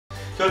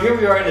So here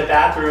we are in the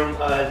bathroom.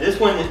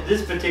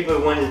 This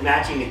particular one is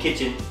matching the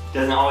kitchen.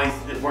 Doesn't always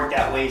work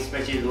that way,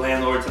 especially the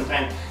landlord.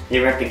 Sometimes they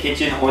wreck the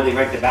kitchen or they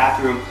wreck the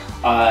bathroom.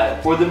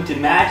 For them to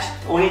match,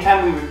 the only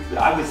time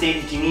I would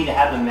say that you need to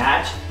have them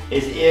match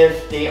is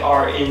if they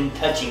are in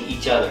touching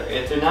each other.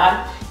 If they're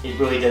not, it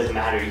really doesn't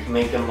matter. You can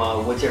make them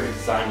whichever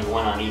design you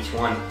want on each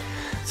one.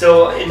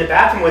 So in the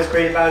bathroom, what's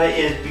great about it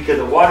is because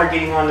the water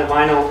getting on the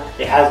vinyl,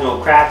 it has no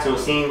cracks, no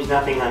seams,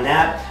 nothing on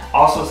that.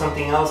 Also,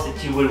 something else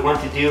that you would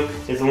want to do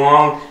is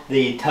along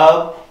the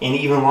tub and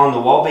even along the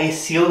wall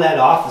base, seal that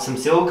off with some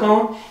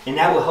silicone, and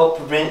that will help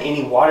prevent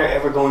any water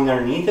ever going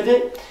underneath of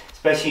it,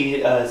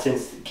 especially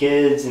since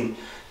kids and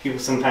people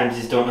sometimes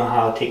just don't know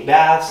how to take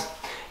baths.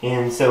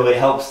 And so it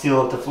helps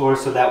seal up the floor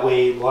so that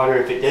way water,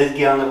 if it does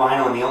get on the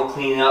vinyl and they don't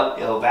clean it up,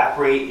 it'll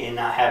evaporate and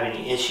not have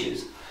any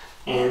issues.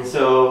 And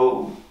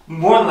so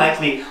more than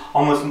likely,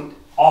 almost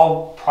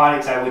all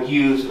products I would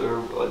use,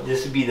 or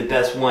this would be the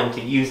best one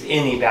to use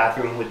in a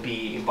bathroom, would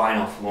be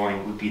vinyl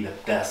flooring would be the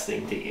best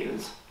thing to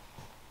use.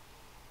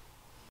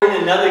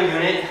 In another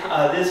unit,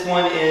 this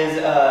one is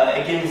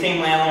again the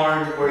same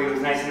landlord where he was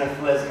nice enough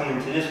to let us come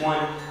into this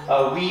one.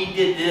 We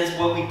did this,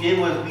 what we did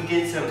was we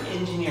did some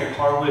engineered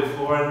hardwood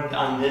flooring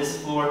on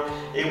this floor.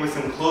 It was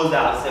some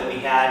closeouts that we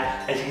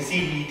had. As you can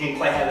see, we didn't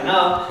quite have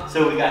enough,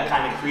 so we got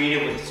kind of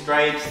creative with the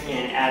stripes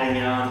and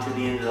adding it on to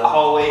the end of the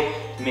hallway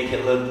to make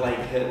it look like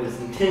it was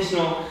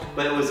intentional.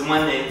 But it was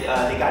one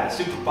that they got a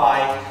super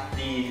buy.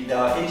 The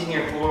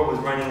engineered floor was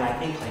running, I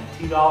think, like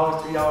 $2,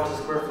 $3 a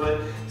square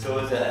foot. So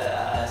it was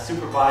a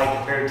super buy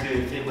compared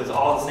to if it was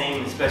all the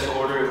same in special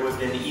order, it would have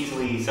been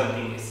easily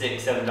something $6,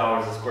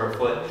 $7 a square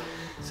foot.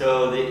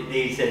 So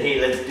they said, hey,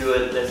 let's do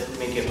it, let's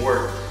make it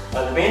work.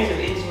 The advantage of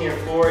engineered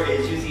floor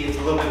is usually it's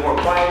a little bit more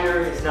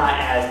quieter, it's not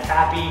as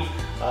tappy,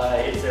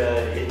 it's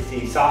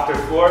a softer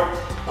floor.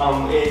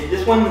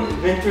 This one's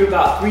been through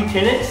about 3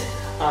 tenants,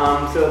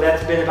 so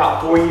that's been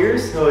about 4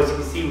 years. So as you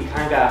can see, we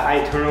kind of got a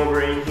high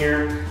turnover in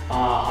here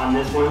on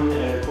this one,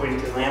 according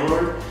to the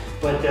landlord.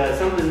 But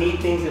some of the neat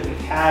things that we've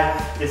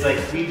had is like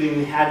we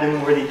even had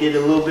them where they did a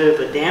little bit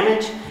of a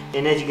damage,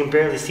 and as you can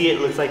barely see it,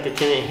 looks like the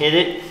tenant hit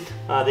it.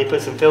 They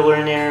put some filler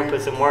in there and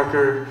put some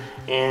marker,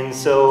 and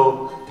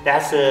so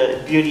that's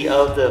the beauty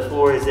of the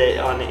floor, is that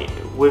on a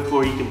wood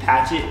floor you can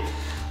patch it.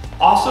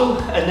 Also,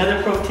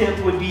 another pro tip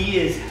would be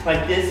is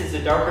like this is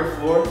a darker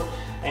floor,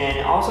 and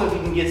also if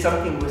you can get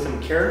something with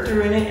some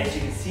character in it, as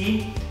you can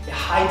see, it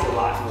hides a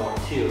lot more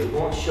too. It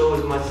won't show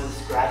as much as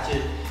the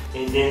scratches,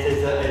 and then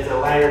it's a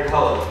lighter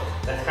color.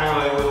 That's kind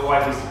of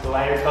why we put the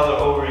lighter color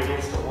over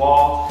against the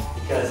wall,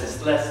 because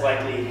it's less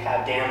likely to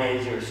have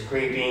damage or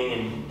scraping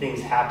and things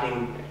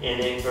happening in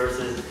it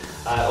versus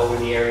over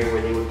the area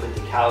where they would put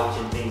the couch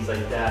and things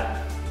like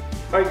that.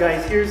 Alright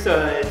guys, here's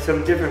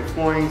some different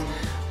floorings.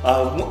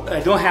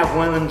 I don't have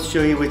one of them to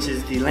show you, which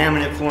is the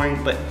laminate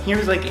flooring, but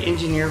here's like an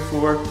engineered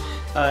floor.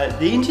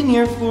 The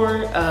engineered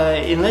floor,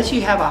 unless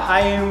you have a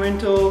high-end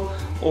rental,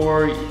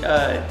 or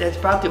that's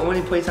about the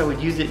only place I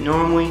would use it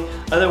normally.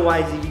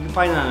 Otherwise, if you can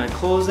find it on a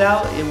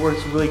closeout, it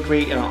works really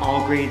great on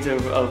all grades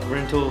of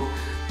rental.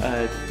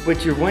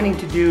 What you're wanting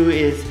to do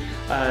is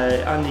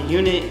on the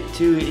unit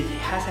too, it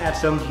has to have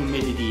some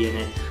humidity in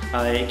it.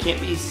 It can't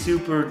be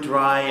super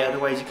dry,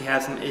 otherwise you can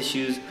have some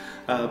issues.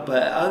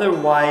 But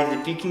otherwise,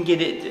 if you can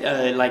get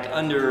it like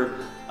under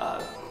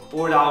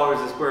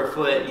 $4 a square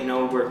foot, you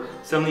know, where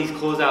some of these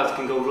closeouts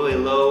can go really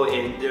low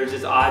and there's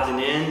just odds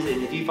and ends,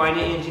 and if you find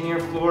an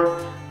engineered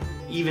floor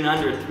even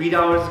under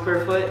 $3 a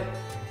square foot,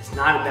 it's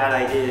not a bad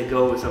idea to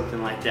go with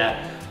something like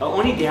that. The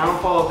only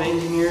downfall of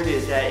engineered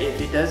is that if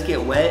it does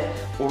get wet,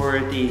 or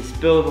if they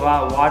spill a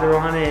lot of water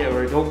on it,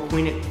 or don't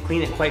clean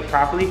it quite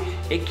properly,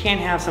 it can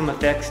have some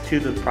effects to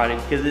the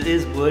product because it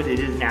is wood, it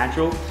is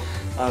natural.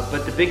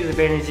 But the biggest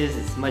advantage is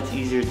it's much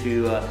easier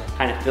to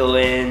kind of fill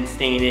in,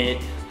 stain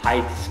it,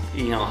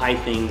 hide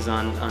things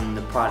on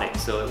the product.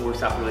 So it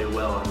works out really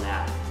well on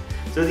that.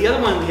 So the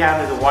other one we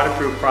have is a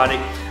waterproof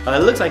product. It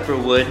looks like for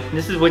wood.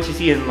 This is what you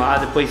see in a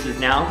lot of the places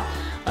now.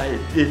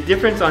 The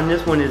difference on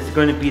this one is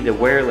going to be the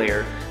wear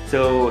layer.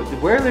 So the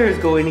wear layers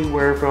go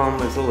anywhere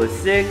from as little as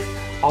 6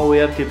 all the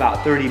way up to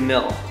about 30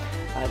 mil.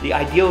 The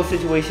ideal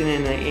situation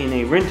in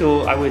a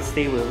rental, I would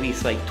stay with at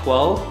least like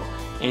 12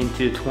 and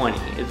to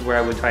 20 is where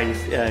I would try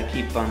to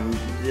keep on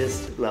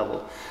this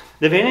level.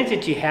 The advantage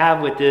that you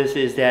have with this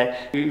is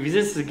that it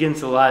resists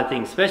against a lot of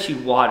things, especially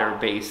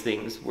water-based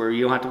things, where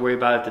you don't have to worry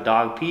about if the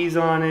dog pees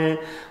on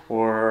it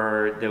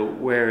or the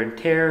wear and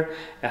tear.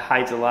 It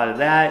hides a lot of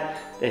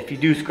that. If you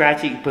do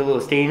scratch it, you can put a little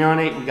stain on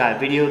it. We got a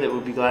video that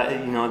would be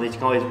glad, you know, that you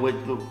can always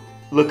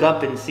look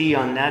up and see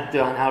on that,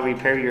 on how to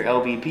repair your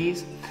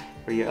LVPs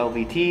or your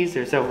LVTs.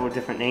 There's several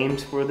different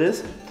names for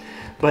this.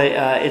 But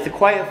it's a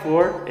quiet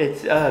floor.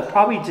 It's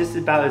probably just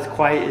about as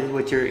quiet as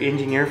what your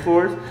engineered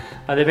floors.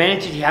 The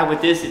advantage that you have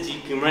with this is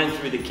you can run it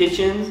through the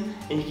kitchens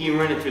and you can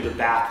run it through the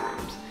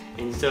bathrooms.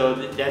 And so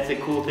that's a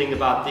cool thing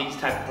about these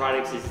type of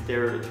products, is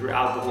they're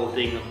throughout the whole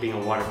thing of being a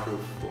waterproof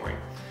flooring.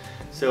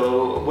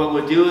 So what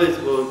we'll do is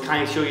we'll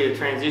kind of show you the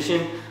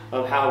transition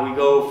of how we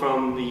go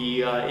from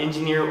the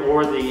engineer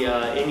or the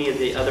any of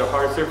the other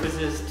hard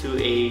surfaces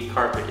to a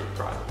carpeted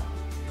product.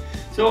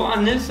 So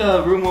on this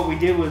room, what we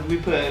did was we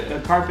put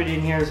a carpet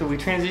in here. So we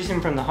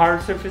transitioned from the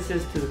hard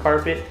surfaces to the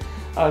carpet.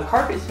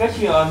 Carpet,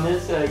 especially on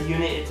this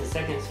unit, it's a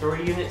second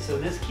story unit, so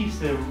this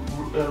keeps it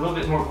a little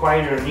bit more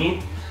quiet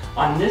underneath.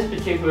 On this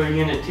particular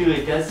unit too,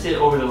 it does sit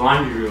over the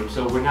laundry room,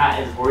 so we're not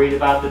as worried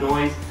about the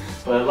noise.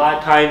 But a lot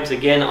of times,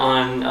 again,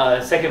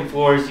 on second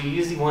floors, you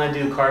usually want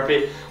to do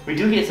carpet. We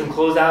do get some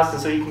closeouts,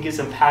 and so you can get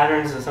some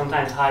patterns and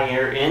sometimes high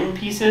air in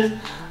pieces.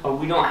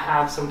 We don't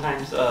have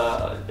sometimes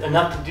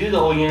enough to do the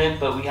whole unit,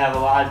 but we have a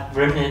lot of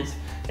remnants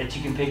that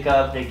you can pick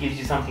up that gives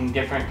you something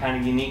different, kind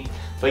of unique.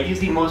 But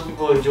usually most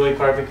people enjoy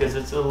carpet because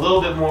it's a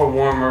little bit more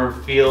warmer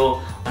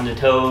feel on the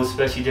toes,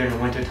 especially during the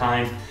winter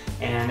time.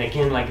 And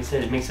again, like I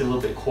said, it makes it a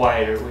little bit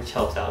quieter, which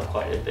helps out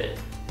quite a bit.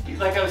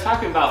 Like I was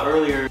talking about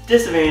earlier,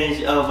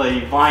 disadvantage of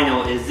a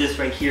vinyl is this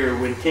right here.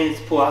 When tenants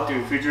pull out the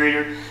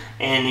refrigerator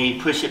and they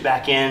push it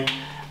back in,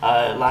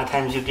 a lot of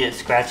times you get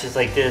scratches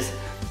like this,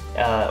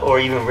 or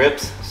even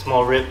rips,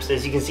 small rips.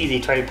 As you can see, they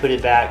try to put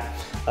it back.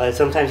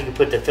 Sometimes you can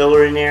put the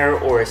filler in there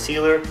or a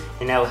sealer,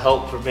 and that will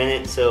help prevent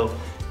it, so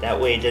that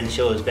way it doesn't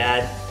show as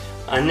bad.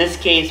 In this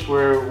case,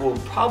 we'll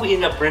probably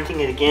end up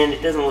renting it again.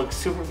 It doesn't look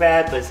super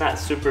bad, but it's not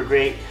super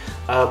great.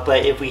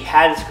 But if we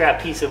had a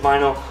scrap piece of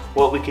vinyl,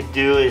 what we could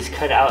do is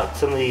cut out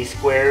some of these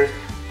squares,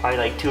 probably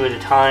like 2 at a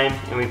time,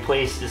 and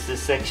replace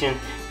this section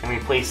and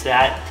replace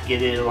that to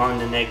get it along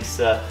the next,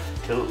 to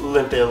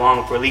limp it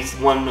along for at least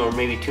 1 or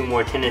maybe 2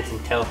 more tenants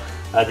until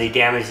they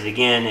damage it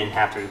again and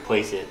have to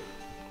replace it.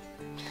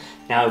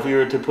 Now, if we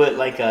were to put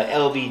like a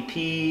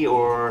LVP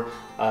or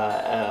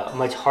a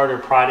much harder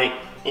product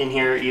in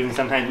here, even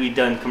sometimes we've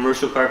done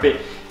commercial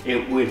carpet,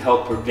 it would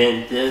help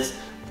prevent this.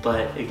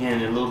 But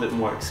again, a little bit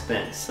more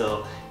expense.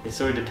 So it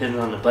sort of depends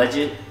on the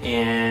budget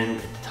and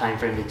the time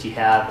frame that you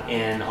have,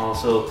 and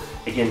also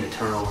again the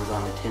turnovers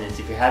on the tenants.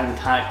 If you're having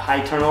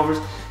high turnovers,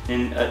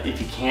 then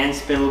if you can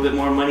spend a little bit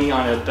more money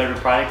on a better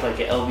product like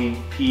an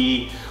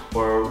LVP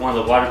or one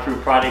of the waterproof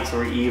products,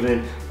 or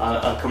even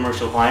a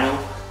commercial vinyl,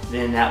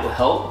 then that will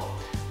help.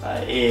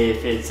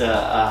 If it's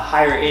a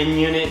higher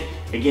end unit,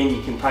 again,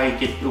 you can probably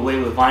get away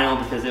with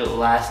vinyl because it will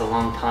last a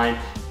long time